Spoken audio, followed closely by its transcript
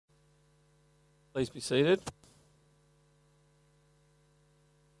Please be seated.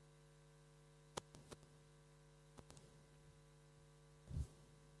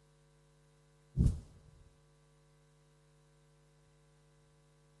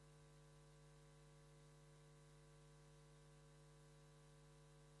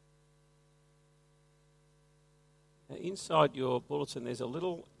 Now, inside your bulletin there's a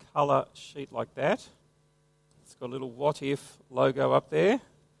little colour sheet like that. It's got a little What If logo up there.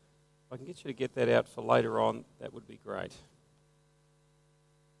 If I can get you to get that out for later on, that would be great.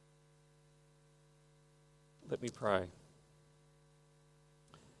 Let me pray.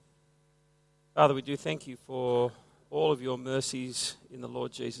 Father, we do thank you for all of your mercies in the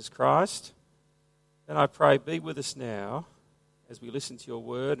Lord Jesus Christ. And I pray, be with us now as we listen to your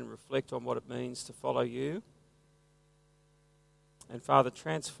word and reflect on what it means to follow you. And Father,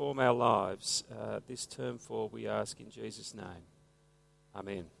 transform our lives this term for, we ask in Jesus' name.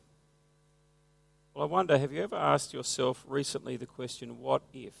 Amen. Well, I wonder, have you ever asked yourself recently the question, what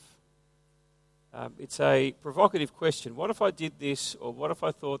if? It's a provocative question. What if I did this, or what if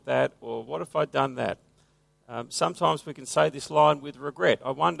I thought that, or what if I'd done that? Sometimes we can say this line with regret.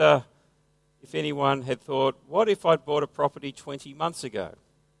 I wonder if anyone had thought, what if I'd bought a property 20 months ago?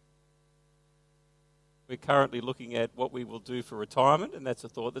 We're currently looking at what we will do for retirement, and that's a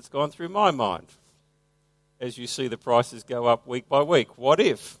thought that's gone through my mind. As you see the prices go up week by week, what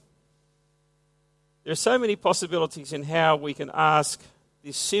if? There are so many possibilities in how we can ask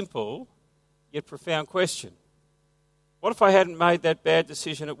this simple yet profound question. What if I hadn't made that bad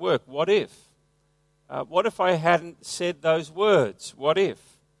decision at work? What if? What if I hadn't said those words? What if?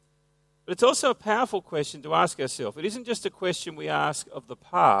 But it's also a powerful question to ask ourselves. It isn't just a question we ask of the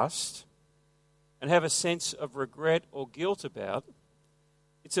past and have a sense of regret or guilt about.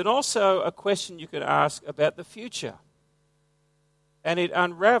 It's also a question you could ask about the future. And it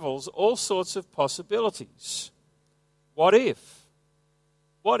unravels all sorts of possibilities. What if?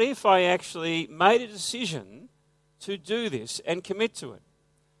 What if I actually made a decision to do this and commit to it?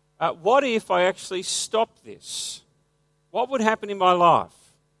 What if I actually stopped this? What would happen in my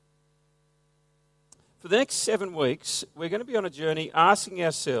life? For the next 7 weeks, we're going to be on a journey asking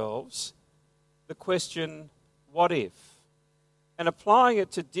ourselves the question, what if? And applying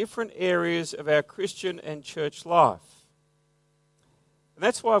it to different areas of our Christian and church life. And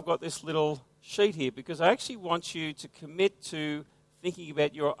that's why I've got this little sheet here, because I actually want you to commit to thinking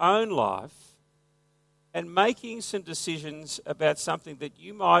about your own life and making some decisions about something that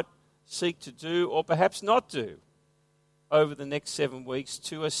you might seek to do or perhaps not do over the next 7 weeks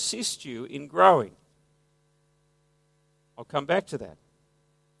to assist you in growing. I'll come back to that.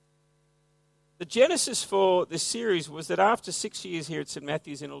 The genesis for this series was that after 6 years here at St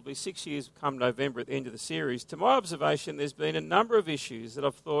Matthew's, and it'll be 6 years come November at the end of the series, to my observation, there's been a number of issues that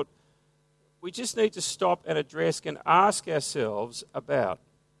I've thought we just need to stop and address and ask ourselves about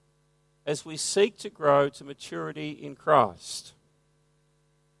as we seek to grow to maturity in Christ.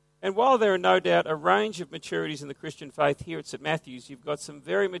 And while there are no doubt a range of maturities in the Christian faith here at St Matthew's, you've got some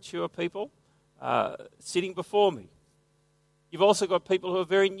very mature people sitting before me. You've also got people who are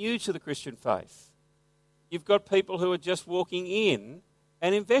very new to the Christian faith. You've got people who are just walking in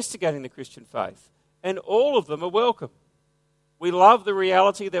and investigating the Christian faith. And all of them are welcome. We love the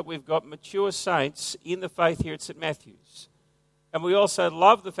reality that we've got mature saints in the faith here at St Matthew's. And we also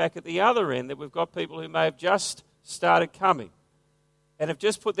love the fact at the other end that we've got people who may have just started coming and have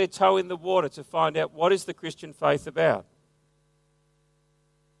just put their toe in the water to find out what is the Christian faith about.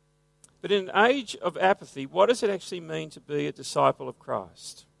 But in an age of apathy, what does it actually mean to be a disciple of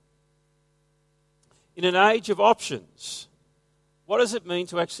Christ? In an age of options, what does it mean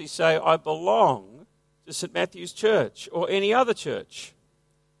to actually say, I belong to St Matthew's Church or any other church?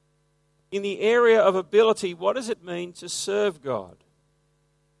 In the area of ability, what does it mean to serve God?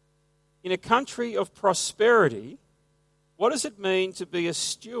 In a country of prosperity, what does it mean to be a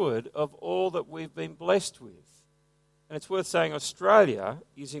steward of all that we've been blessed with? And it's worth saying Australia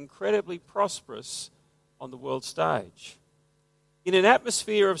is incredibly prosperous on the world stage. In an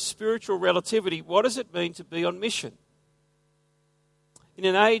atmosphere of spiritual relativity, what does it mean to be on mission? In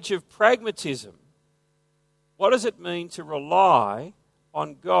an age of pragmatism, what does it mean to rely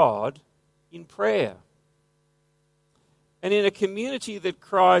on God in prayer? And in a community that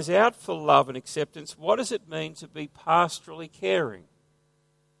cries out for love and acceptance, what does it mean to be pastorally caring?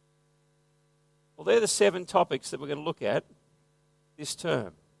 Well, they're the 7 topics that we're going to look at this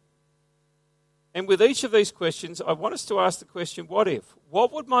term. And with each of these questions, I want us to ask the question, what if?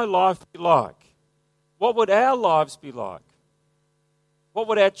 What would my life be like? What would our lives be like? What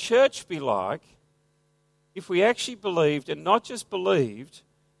would our church be like if we actually believed, and not just believed,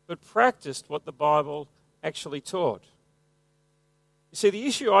 but practiced what the Bible actually taught. You see, the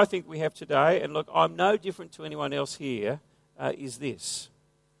issue I think we have today, and look, I'm no different to anyone else here, is this.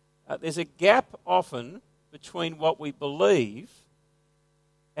 There's a gap often between what we believe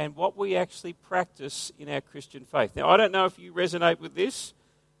and what we actually practice in our Christian faith. Now, I don't know if you resonate with this,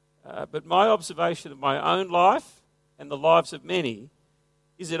 but my observation of my own life and the lives of many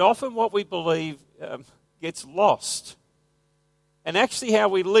is that often what we believe gets lost. And actually how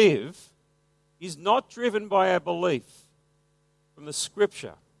we live is not driven by our belief from the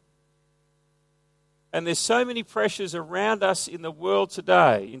Scripture. And there's so many pressures around us in the world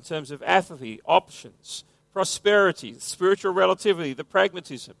today in terms of apathy, options, prosperity, spiritual relativity, the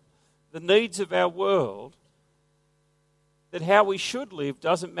pragmatism, the needs of our world, that how we should live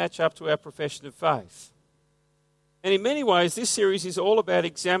doesn't match up to our profession of faith. And in many ways, this series is all about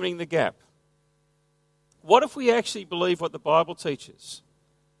examining the gap. What if we actually believe what the Bible teaches?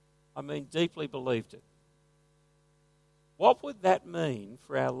 I mean, deeply believed it. What would that mean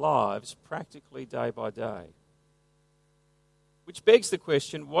for our lives practically day by day? Which begs the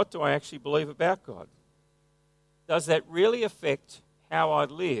question, what do I actually believe about God? Does that really affect how I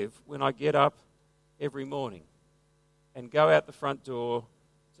live when I get up every morning and go out the front door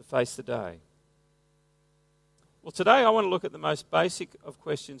to face the day? Well, today I want to look at the most basic of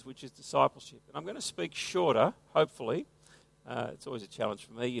questions, which is discipleship. And I'm going to speak shorter, hopefully. It's always a challenge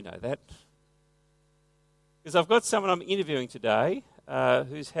for me, you know that. Because I've got someone I'm interviewing today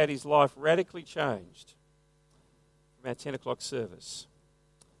who's had his life radically changed from our 10 o'clock service.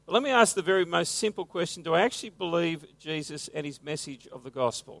 But let me ask the very most simple question. Do I actually believe Jesus and his message of the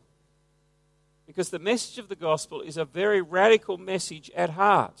gospel? Because the message of the gospel is a very radical message at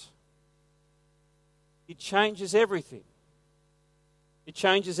heart. It changes everything. It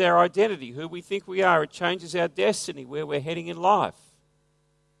changes our identity, who we think we are. It changes our destiny, where we're heading in life.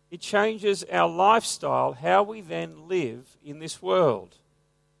 It changes our lifestyle, how we then live in this world.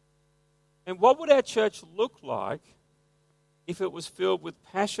 And what would our church look like if it was filled with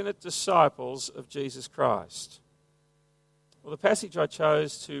passionate disciples of Jesus Christ? Well, the passage I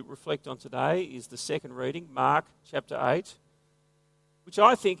chose to reflect on today is the second reading, Mark chapter 8, which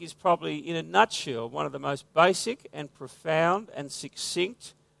I think is probably, in a nutshell, one of the most basic and profound and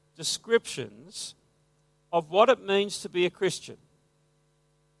succinct descriptions of what it means to be a Christian,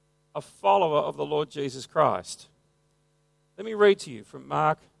 a follower of the Lord Jesus Christ. Let me read to you from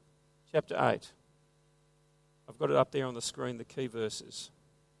Mark chapter 8. I've got it up there on the screen, the key verses.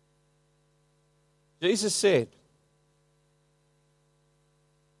 Jesus said,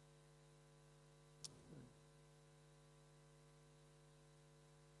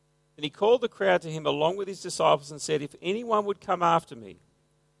 and he called the crowd to him along with his disciples and said, if anyone would come after me,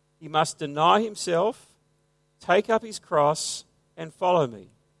 he must deny himself, take up his cross, and follow me.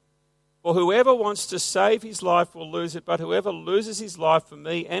 For whoever wants to save his life will lose it, but whoever loses his life for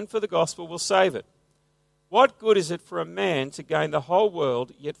me and for the gospel will save it. What good is it for a man to gain the whole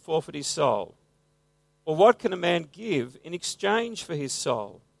world, yet forfeit his soul? Or what can a man give in exchange for his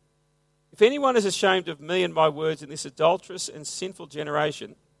soul? If anyone is ashamed of me and my words in this adulterous and sinful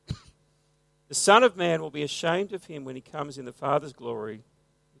generation, the Son of Man will be ashamed of him when he comes in the Father's glory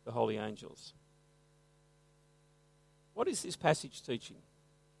with the holy angels. What is this passage teaching?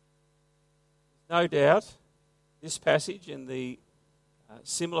 No doubt, this passage and the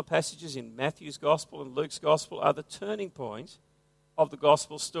similar passages in Matthew's Gospel and Luke's Gospel are the turning point of the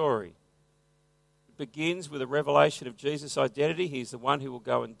Gospel story. It begins with a revelation of Jesus' identity. He's the one who will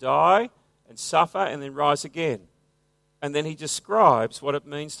go and die and suffer and then rise again. And then he describes what it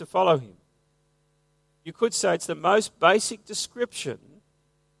means to follow him. You could say it's the most basic description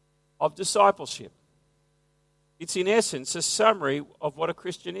of discipleship. It's in essence a summary of what a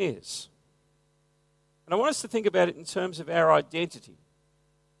Christian is. And I want us to think about it in terms of our identity,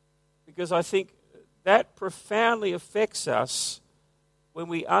 because I think that profoundly affects us when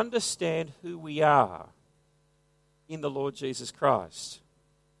we understand who we are in the Lord Jesus Christ.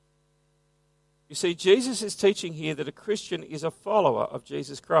 You see, Jesus is teaching here that a Christian is a follower of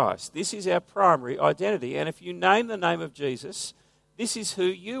Jesus Christ. This is our primary identity. And if you name the name of Jesus, this is who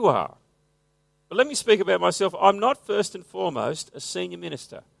you are. But let me speak about myself. I'm not first and foremost a senior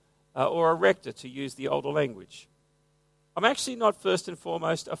minister or a rector, to use the older language. I'm actually not first and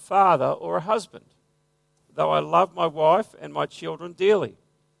foremost a father or a husband, though I love my wife and my children dearly.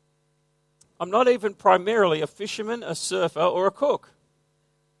 I'm not even primarily a fisherman, a surfer, or a cook,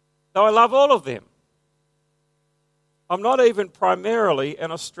 though I love all of them. I'm not even primarily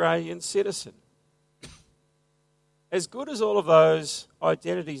an Australian citizen. As good as all of those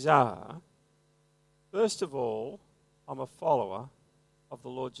identities are, first of all, I'm a follower of the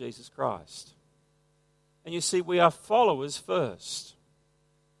Lord Jesus Christ. And you see, we are followers first.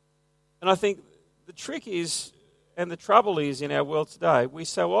 And I think the trick is, and the trouble is in our world today, we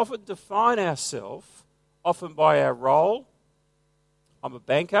so often define ourselves, often by our role. I'm a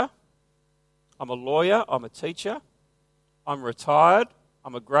banker, I'm a lawyer, I'm a teacher, I'm retired,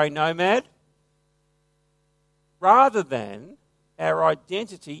 I'm a grey nomad, rather than our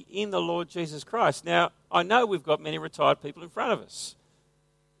identity in the Lord Jesus Christ. Now, I know we've got many retired people in front of us.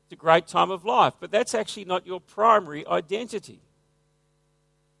 It's a great time of life, but that's actually not your primary identity.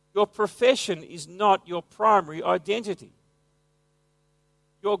 Your profession is not your primary identity.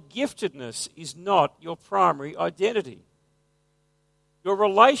 Your giftedness is not your primary identity. Your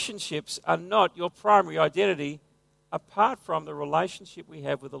relationships are not your primary identity apart from the relationship we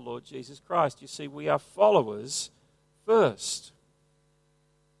have with the Lord Jesus Christ. You see, we are followers first.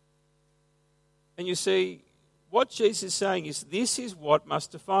 And you see, what Jesus is saying is this is what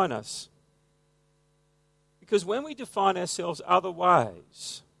must define us. Because when we define ourselves other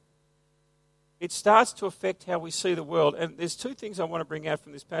ways, it starts to affect how we see the world. And there's two things I want to bring out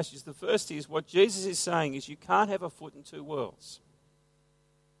from this passage. The first is what Jesus is saying is you can't have a foot in two worlds.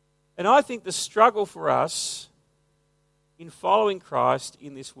 And I think the struggle for us in following Christ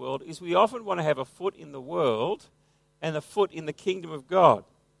in this world is we often want to have a foot in the world and a foot in the kingdom of God.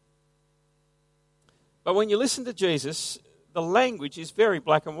 But when you listen to Jesus, the language is very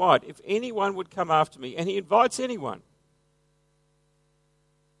black and white. If anyone would come after me, and he invites anyone,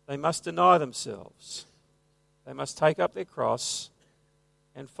 they must deny themselves. They must take up their cross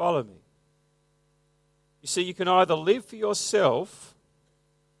and follow me. You see, you can either live for yourself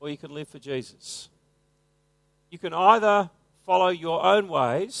or you can live for Jesus. You can either follow your own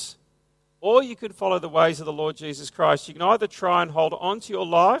ways or you can follow the ways of the Lord Jesus Christ. You can either try and hold on to your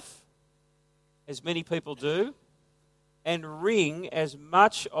life, as many people do, and wring as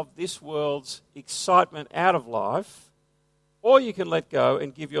much of this world's excitement out of life, or you can let go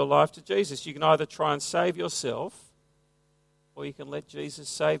and give your life to Jesus. You can either try and save yourself or you can let Jesus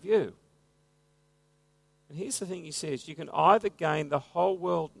save you. And here's the thing he says, you can either gain the whole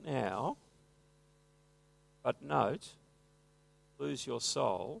world now, but note, lose your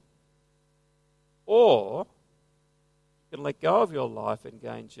soul, or you can let go of your life and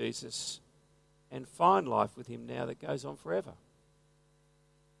gain Jesus and find life with him now that goes on forever.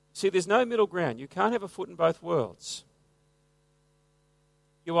 See, there's no middle ground. You can't have a foot in both worlds.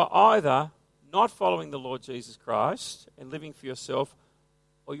 You are either not following the Lord Jesus Christ and living for yourself,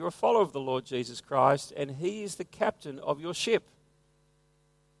 or you're a follower of the Lord Jesus Christ and he is the captain of your ship.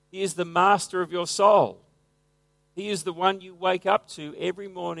 He is the master of your soul. He is the one you wake up to every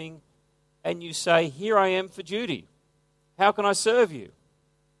morning and you say, here I am for duty. How can I serve you?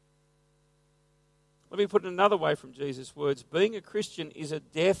 Let me put it another way from Jesus' words. Being a Christian is a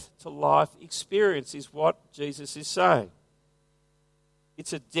death to life experience, is what Jesus is saying.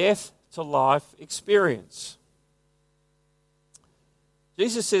 It's a death to life experience.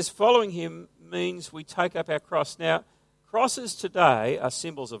 Jesus says following him means we take up our cross. Now, crosses today are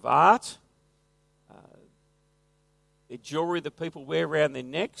symbols of art. They're jewellery that people wear around their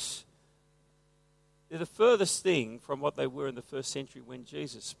necks. They're the furthest thing from what they were in the first century when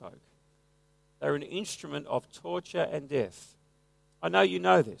Jesus spoke. They're an instrument of torture and death. I know you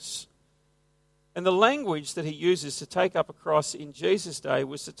know this. And the language that he uses to take up a cross in Jesus' day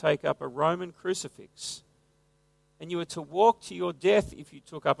was to take up a Roman crucifix. And you were to walk to your death if you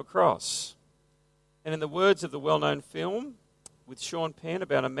took up a cross. And in the words of the well-known film with Sean Penn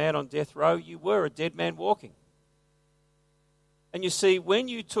about a man on death row, you were a dead man walking. And you see, when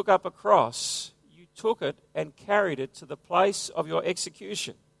you took up a cross, you took it and carried it to the place of your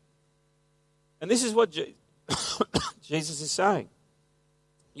execution. And this is what Jesus is saying.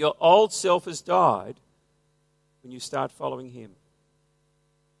 Your old self has died when you start following him.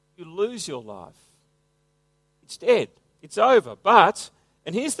 You lose your life. It's dead. It's over. But,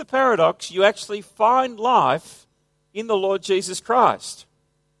 and here's the paradox, you actually find life in the Lord Jesus Christ.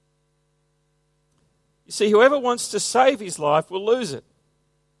 You see, whoever wants to save his life will lose it.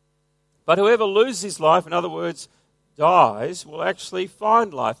 But whoever loses his life, in other words, dies, will actually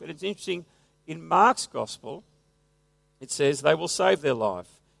find life. And it's interesting, in Mark's gospel, it says they will save their life.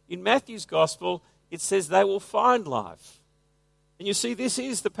 In Matthew's gospel, it says they will find life. And you see, this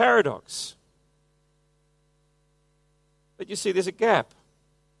is the paradox. But you see, there's a gap.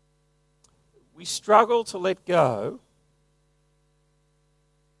 We struggle to let go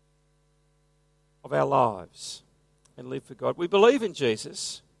of our lives and live for God. We believe in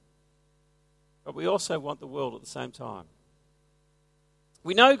Jesus, but we also want the world at the same time.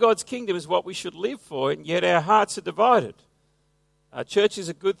 We know God's kingdom is what we should live for, and yet our hearts are divided. Church is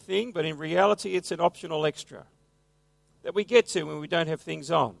a good thing, but in reality it's an optional extra that we get to when we don't have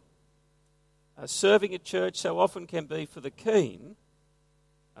things on. Serving at church so often can be for the keen,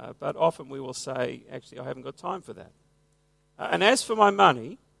 but often we will say, actually, I haven't got time for that. And as for my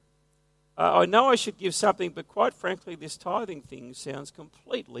money, I know I should give something, but quite frankly, this tithing thing sounds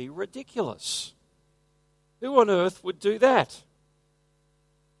completely ridiculous. Who on earth would do that?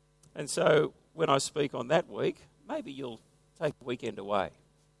 And so when I speak on that week, maybe you'll take the weekend away.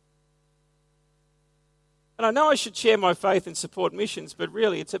 And I know I should share my faith and support missions, but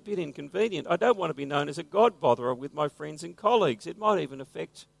really it's a bit inconvenient. I don't want to be known as a God botherer with my friends and colleagues. It might even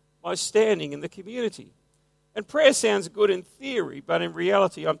affect my standing in the community. And prayer sounds good in theory, but in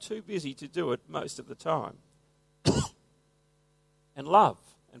reality I'm too busy to do it most of the time. And love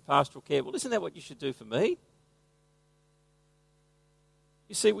and pastoral care, well, isn't that what you should do for me?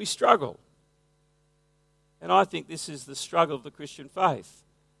 You see, we struggle. And I think this is the struggle of the Christian faith.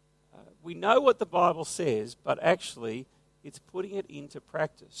 We know what the Bible says, but actually it's putting it into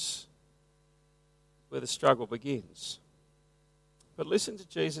practice where the struggle begins. But listen to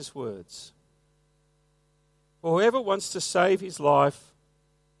Jesus' words. For whoever wants to save his life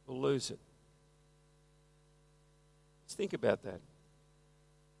will lose it. Let's think about that.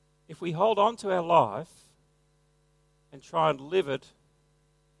 If we hold on to our life and try and live it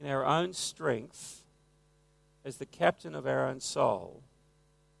in our own strength as the captain of our own soul,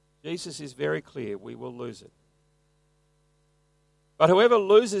 Jesus is very clear, we will lose it. But whoever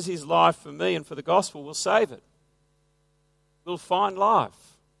loses his life for me and for the gospel will save it. Will find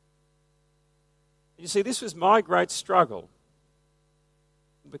life. You see, this was my great struggle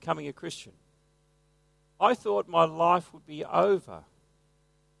in becoming a Christian. I thought my life would be over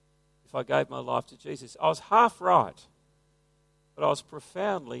if I gave my life to Jesus. I was half right, but I was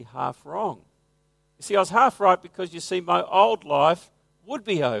profoundly half wrong. You see, I was half right because, you see, my old life would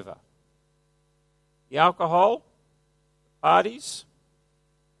be over. The alcohol, the parties,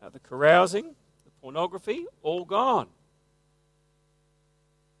 the carousing, the pornography, all gone.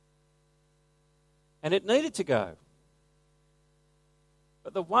 And it needed to go.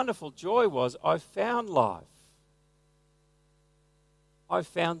 But the wonderful joy was I found life. I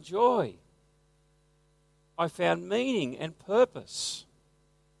found joy. I found meaning and purpose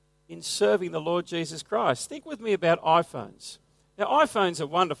in serving the Lord Jesus Christ. Think with me about iPhones. Now, iPhones are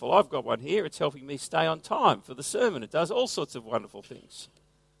wonderful. I've got one here. It's helping me stay on time for the sermon. It does all sorts of wonderful things.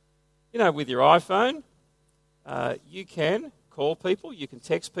 You know, with your iPhone, you can call people, you can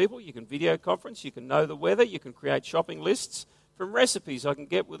text people, you can video conference, you can know the weather, you can create shopping lists from recipes I can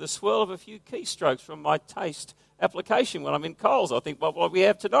get with a swirl of a few keystrokes from my taste application when I'm in Coles. I think, well, what we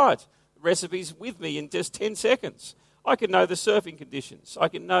have tonight, the recipe's with me in just 10 seconds. I can know the surfing conditions. I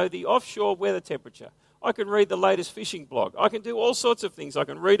can know the offshore weather temperature. I can read the latest fishing blog. I can do all sorts of things. I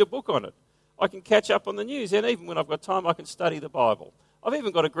can read a book on it. I can catch up on the news. And even when I've got time, I can study the Bible. I've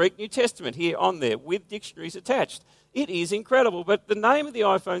even got a Greek New Testament here on there with dictionaries attached. It is incredible, but the name of the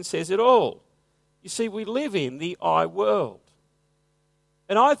iPhone says it all. You see, we live in the iWorld.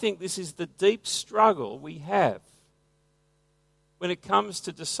 And I think this is the deep struggle we have when it comes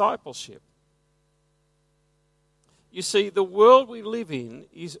to discipleship. You see, the world we live in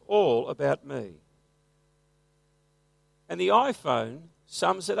is all about me. And the iPhone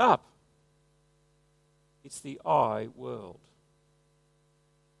sums it up. It's the I world.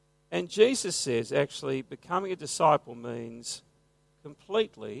 And Jesus says, actually, becoming a disciple means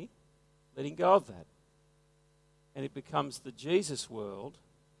completely letting go of that. And it becomes the Jesus world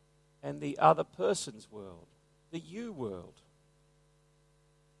and the other person's world, the you world.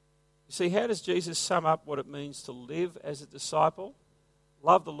 You see, how does Jesus sum up what it means to live as a disciple?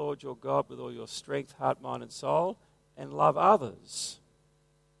 Love the Lord your God with all your strength, heart, mind, and soul, and love others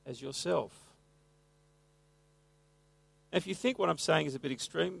as yourself. Now, if you think what I'm saying is a bit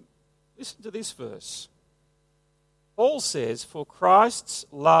extreme, listen to this verse. Paul says, for Christ's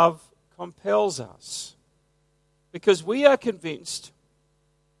love compels us, because we are convinced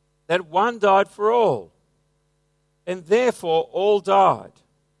that one died for all, and therefore all died.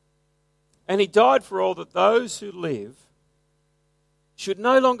 And he died for all, that those who live should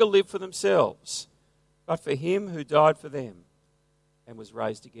no longer live for themselves, but for him who died for them and was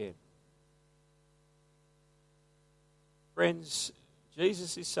raised again. Friends,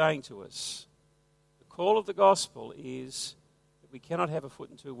 Jesus is saying to us, the call of the gospel is that we cannot have a foot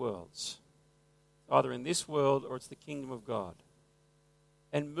in two worlds, either in this world or it's the kingdom of God.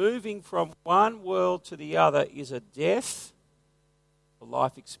 And moving from one world to the other is a death for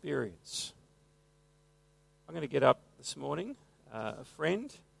life experience. I'm going to get up this morning. A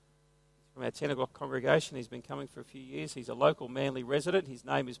friend, from our 10 o'clock congregation. He's been coming for a few years. He's a local Manly resident. His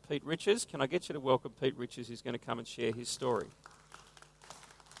name is Pete Riches. Can I get you to welcome Pete Riches, who's going to come and share his story?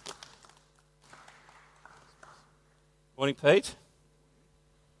 Morning, Pete.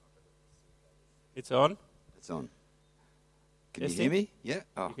 It's on? It's on. Can Yes, you hear me? Yeah?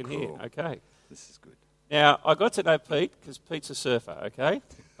 Oh, You can cool. hear. Okay. This is good. Now, I got to know Pete because Pete's a surfer, okay?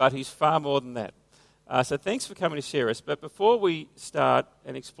 But he's far more than that. So thanks for coming to share us. But before we start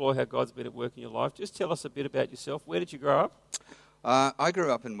and explore how God's been at work in your life, just tell us a bit about yourself. Where did you grow up? I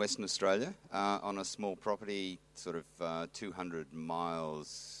grew up in Western Australia on a small property, sort of 200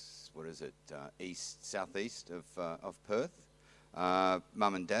 miles, southeast of Perth.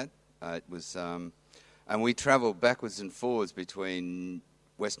 Mum and Dad. It was, and we travelled backwards and forwards between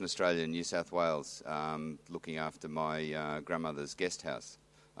Western Australia and New South Wales, looking after my grandmother's guest house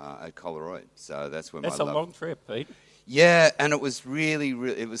at Coleroy. So that's where That's my a long trip, Pete. Yeah, and it was really,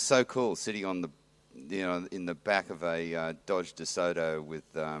 it was so cool sitting on in the back of a Dodge DeSoto with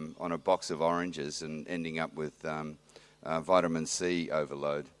on a box of oranges and ending up with vitamin C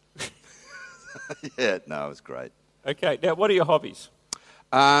overload. Yeah, no, it was great. Okay, now what are your hobbies?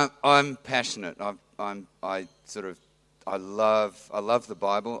 I'm passionate. I love the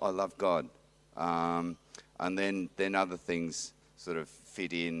Bible. I love God, and then other things sort of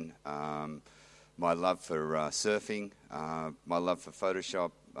fit in. My love for surfing, my love for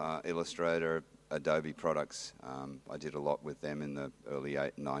Photoshop, Illustrator, Adobe products. I did a lot with them in the early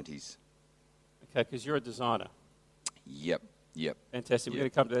 90s. Okay, because you're a designer. Yep. Fantastic. We're going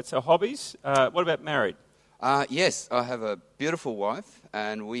to come to that. So hobbies. What about married? Yes, I have a beautiful wife,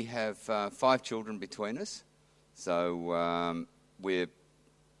 and we have 5 children between us. So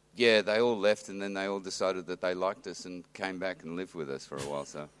they all left, and then they all decided that they liked us and came back and lived with us for a while.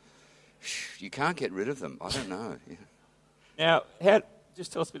 So you can't get rid of them. I don't know. Now,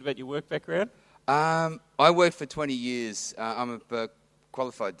 just tell us a bit about your work background. I worked for 20 years. I'm a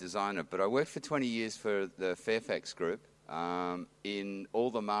qualified designer, but I worked for 20 years for the Fairfax Group in all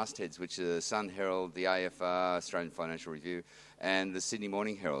the mastheads, which are the Sun Herald, the AFR, Australian Financial Review, and the Sydney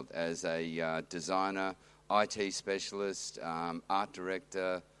Morning Herald as a designer, IT specialist, art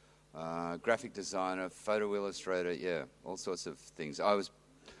director, graphic designer, photo illustrator, all sorts of things. I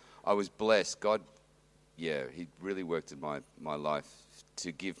was blessed. God, he really worked in my life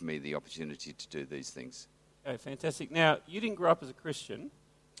to give me the opportunity to do these things. Okay, fantastic. Now, you didn't grow up as a Christian.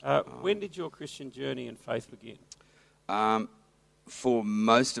 When did your Christian journey and faith begin? For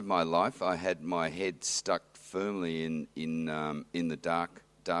most of my life, I had my head stuck firmly in the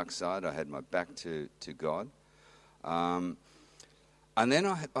dark side. I had my back to God, and then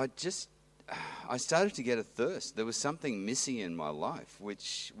I started to get a thirst. There was something missing in my life,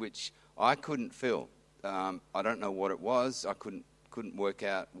 which I couldn't fill. I don't know what it was. I couldn't work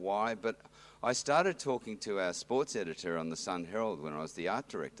out why, but I started talking to our sports editor on the Sun Herald when I was the art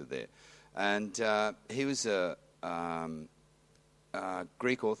director there, and he was a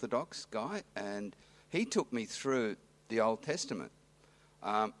Greek Orthodox guy, and he took me through the Old Testament,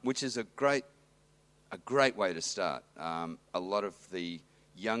 which is a great way to start. A lot of the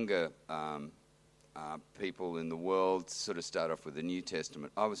younger people in the world sort of start off with the New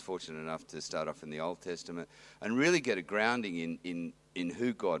Testament. I was fortunate enough to start off in the Old Testament and really get a grounding in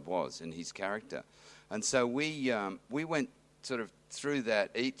who God was and his character. And so we went sort of through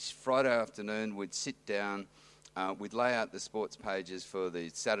that. Each Friday afternoon we'd sit down, we'd lay out the sports pages for the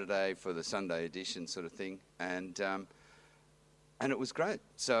Saturday, for the Sunday edition sort of thing, and it was great.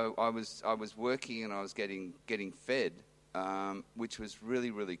 So I was working and I was getting fed, which was really,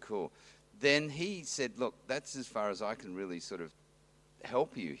 really cool. Then he said, look, that's as far as I can really sort of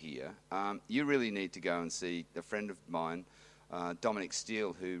help you here. You really need to go and see a friend of mine, Dominic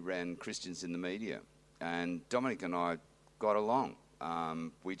Steele, who ran Christians in the Media. And Dominic and I got along.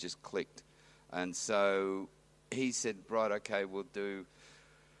 We just clicked. And so he said, right, okay, we'll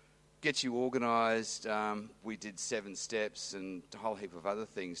get you organised. We did 7 steps and a whole heap of other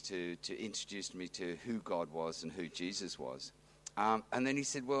things to introduce me to who God was and who Jesus was. And then he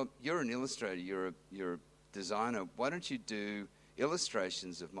said, well, you're an illustrator, you're a designer. Why don't you do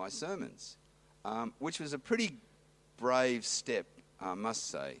illustrations of my sermons? Which was a pretty brave step, I must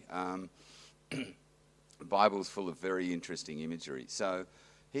say. The Bible's full of very interesting imagery. So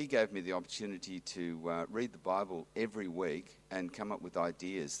he gave me the opportunity to read the Bible every week and come up with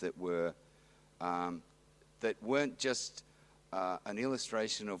ideas that weren't just an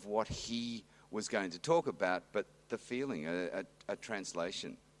illustration of what he was going to talk about, but the feeling, a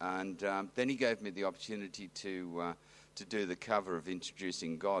translation. And then he gave me the opportunity to do the cover of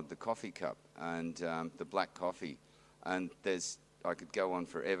Introducing God, the coffee cup, and the black coffee. And there's I could go on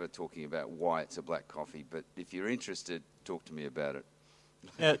forever talking about why it's a black coffee, but if you're interested, talk to me about it.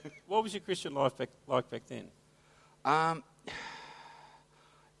 Now, what was your Christian life like back then?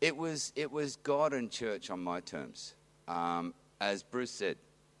 It was God and church on my terms. As Bruce said,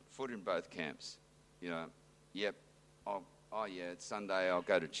 foot in both camps. You know, yep, it's Sunday, I'll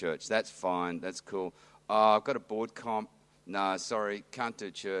go to church. That's fine, that's cool. Oh, I've got a board comp. No, sorry, can't do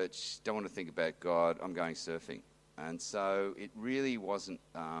church. Don't want to think about God. I'm going surfing. And so it really wasn't.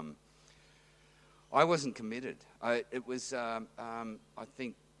 I wasn't committed. I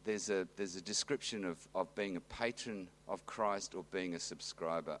think there's a description of being a patron of Christ or being a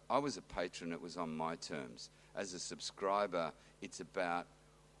subscriber. I was a patron. It was on my terms. As a subscriber, it's about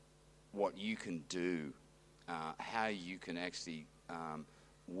what you can do, how you can actually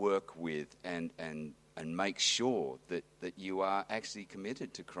work with and make sure that you are actually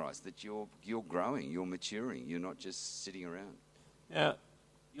committed to Christ, that you're growing, you're maturing, you're not just sitting around. Now,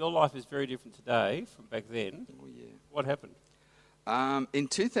 your life is very different today from back then. Oh, yeah. What happened? In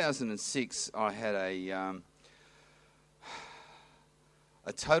 2006, I had a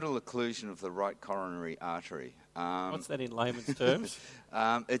total occlusion of the right coronary artery. What's that in layman's terms?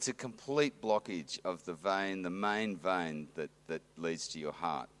 It's a complete blockage of the vein, the main vein that leads to your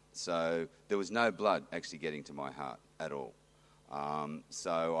heart. So there was no blood actually getting to my heart at all.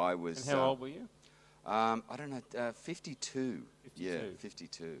 So I was... And how old were you? I don't know, 52. 52. Yeah,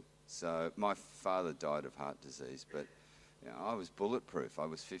 52. So my father died of heart disease, but I was bulletproof. I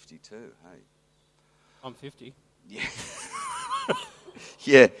was 52, hey. I'm 50. Yeah.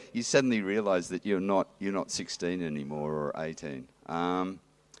 Yeah, you suddenly realise that you're not 16 anymore or 18. I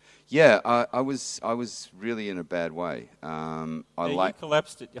was really in a bad way. You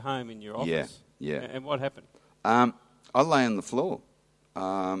collapsed at your home in your office. Yeah. And what happened? I lay on the floor.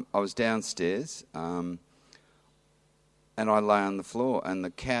 I was downstairs, and I lay on the floor, and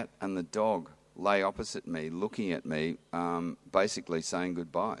the cat and the dog lay opposite me, looking at me, basically saying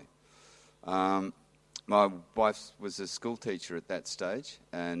goodbye. My wife was a school teacher at that stage,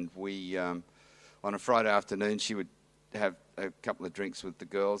 and we, on a Friday afternoon, she would have a couple of drinks with the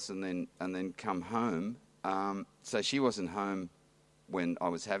girls and then come home. So she wasn't home when I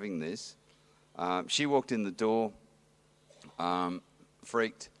was having this. She walked in the door,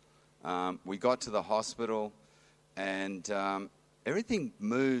 freaked. We got to the hospital, and everything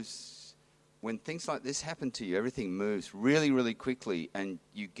moves. When things like this happen to you, everything moves really, really quickly, and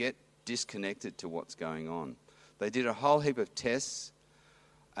you get disconnected to what's going on. They did a whole heap of tests,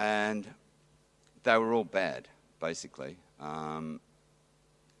 and they were all bad, basically. And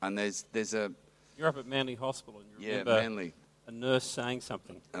there's a... You're up at Manly Hospital, and you remember Manly. A nurse saying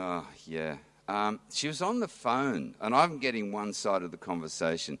something. Oh, yeah. She was on the phone, and I'm getting one side of the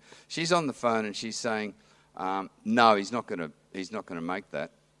conversation. She's on the phone, and she's saying, "No, he's not going to make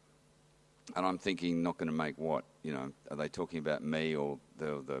that." And I'm thinking, not going to make what? Are they talking about me or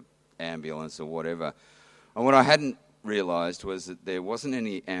the ambulance or whatever? And what I hadn't realised was that there wasn't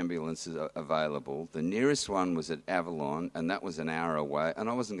any ambulances available. The nearest one was at Avalon, and that was an hour away, and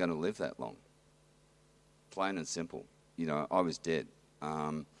I wasn't going to live that long. Plain and simple. I was dead.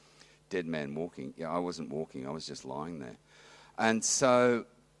 Dead man walking. I wasn't walking. I was just lying there. And so,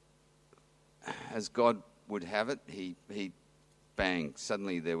 as God would have it, he bang,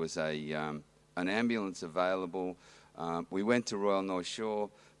 suddenly there was an ambulance available. We went to Royal North Shore.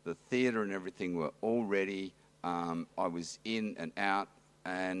 The theatre and everything were all ready. I was in and out,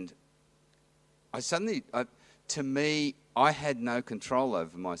 and to me, I had no control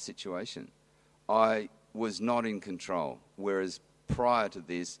over my situation. I was not in control, whereas prior to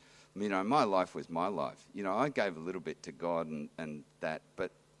this, my life was my life. I gave a little bit to God and that,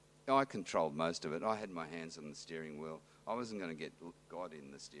 but I controlled most of it. I had my hands on the steering wheel. I wasn't going to get God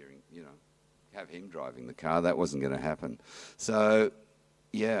in the steering, have him driving the car. That wasn't going to happen. So,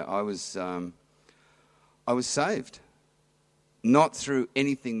 yeah, I was saved. Not through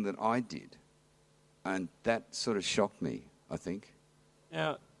anything that I did. And that sort of shocked me, I think.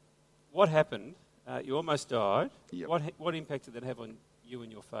 Now, what happened? You almost died. Yep. What impact did that have on you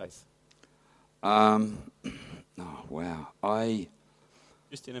and your faith? Oh, wow.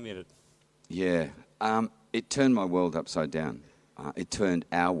 Just in a minute. Yeah. It turned my world upside down. It turned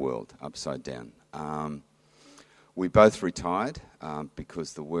our world upside down. We both retired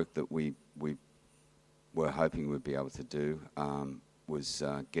because the work that we were hoping we'd be able to do was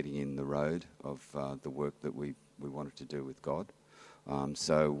getting in the road of the work that we wanted to do with God.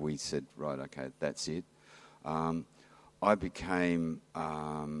 So we said, right, okay, that's it. I became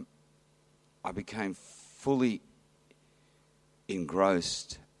fully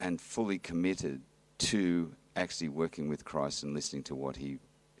engrossed and fully committed to actually working with Christ and listening to what he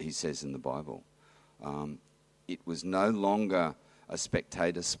says in the Bible. It was no longer a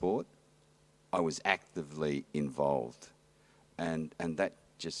spectator sport. I was actively involved, and that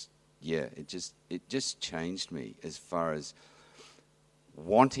just it just changed me as far as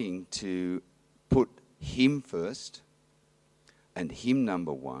wanting to put him first and him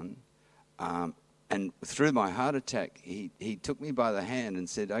number one. And through my heart attack, he took me by the hand and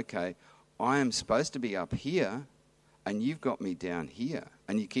said, "Okay, I am supposed to be up here, and you've got me down here,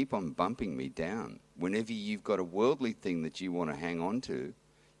 and you keep on bumping me down. Whenever you've got a worldly thing that you want to hang on to,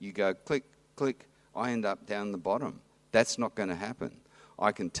 you go click, click, I end up down the bottom. That's not going to happen.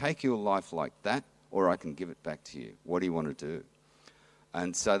 I can take your life like that, or I can give it back to you. What do you want to do?"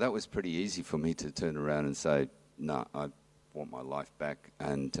 And so that was pretty easy for me to turn around and say, "No, I want my life back,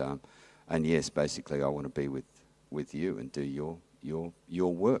 and yes, basically, I want to be with you and do your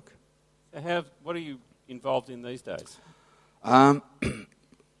work." So what are you involved in these days?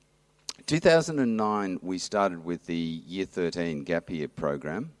 2009, we started with the Year 13 Gap Year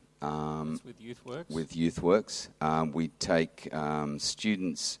program. That's with YouthWorks? With YouthWorks. We take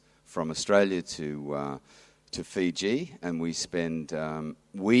students from Australia to Fiji, and we spend 2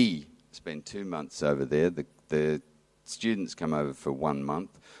 months over there. The students come over for 1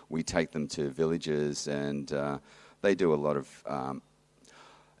 month. We take them to villages, and they do a lot of...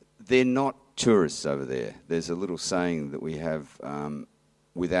 they're not tourists over there. There's a little saying that we have,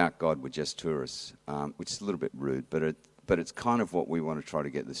 without God, we're just tourists, which is a little bit rude, but it's kind of what we want to try to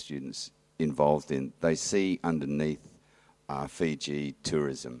get the students involved in. They see underneath Fiji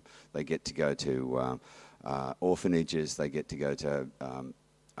tourism. They get to go to orphanages, they get to go to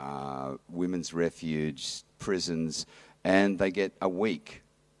women's refuge, prisons, and they get a week.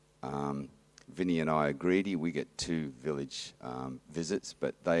 Vinny and I are greedy. We get 2 village visits,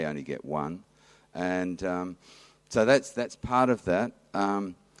 but they only get 1. And so that's part of that.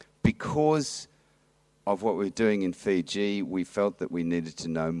 Because of what we're doing in Fiji, we felt that we needed to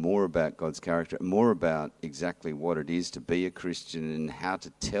know more about God's character, more about exactly what it is to be a Christian and how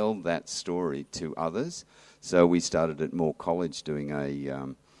to tell that story to others. So we started at Moore College doing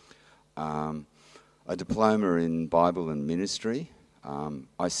a diploma in Bible and ministry.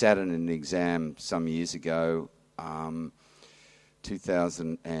 I sat in an exam some years ago,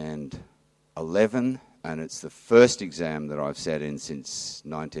 2011, and it's the first exam that I've sat in since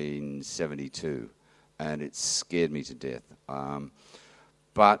 1972, and it scared me to death.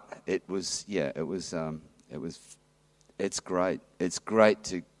 But it's great. It's great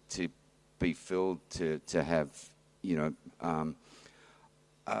to be filled, to have,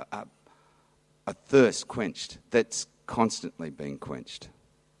 a thirst quenched. That's constantly being quenched.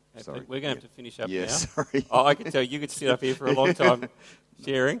 Okay, sorry. We're going to have to finish up now. Sorry. I can tell you could sit up here for a long time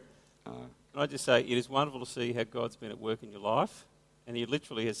sharing. Can I just say, it is wonderful to see how God's been at work in your life, and He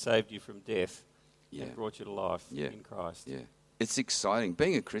literally has saved you from death and brought you to life in Christ. Yeah, it's exciting.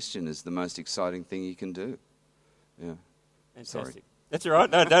 Being a Christian is the most exciting thing you can do. Yeah. Fantastic. Sorry. That's all right.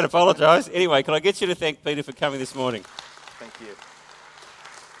 No, don't apologise. Anyway, can I get you to thank Peter for coming this morning? Thank you.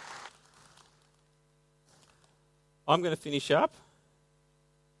 I'm going to finish up.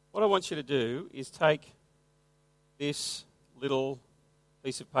 What I want you to do is take this little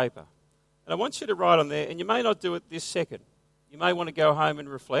piece of paper, and I want you to write on there, and you may not do it this second. You may want to go home and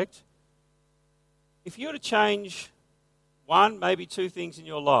reflect. If you were to change 1, maybe 2 things in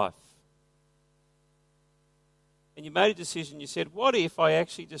your life, and you made a decision, you said, what if I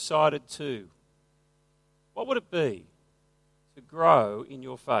actually decided to? What would it be to grow in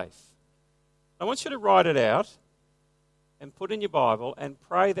your faith? I want you to write it out and put in your Bible and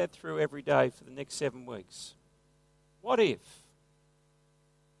pray that through every day for the next 7 weeks. What if?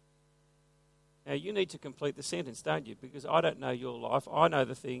 Now, you need to complete the sentence, don't you? Because I don't know your life. I know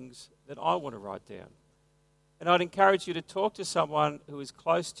the things that I want to write down. And I'd encourage you to talk to someone who is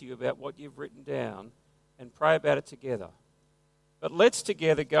close to you about what you've written down and pray about it together. But let's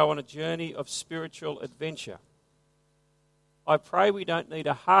together go on a journey of spiritual adventure. I pray we don't need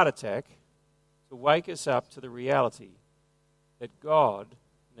a heart attack to wake us up to the reality that God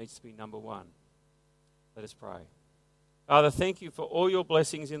needs to be number 1. Let us pray. Father, thank you for all your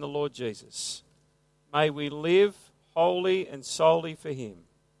blessings in the Lord Jesus. May we live wholly and solely for Him.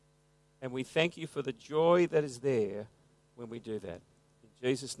 And we thank you for the joy that is there when we do that. In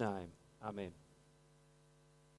Jesus' name, amen.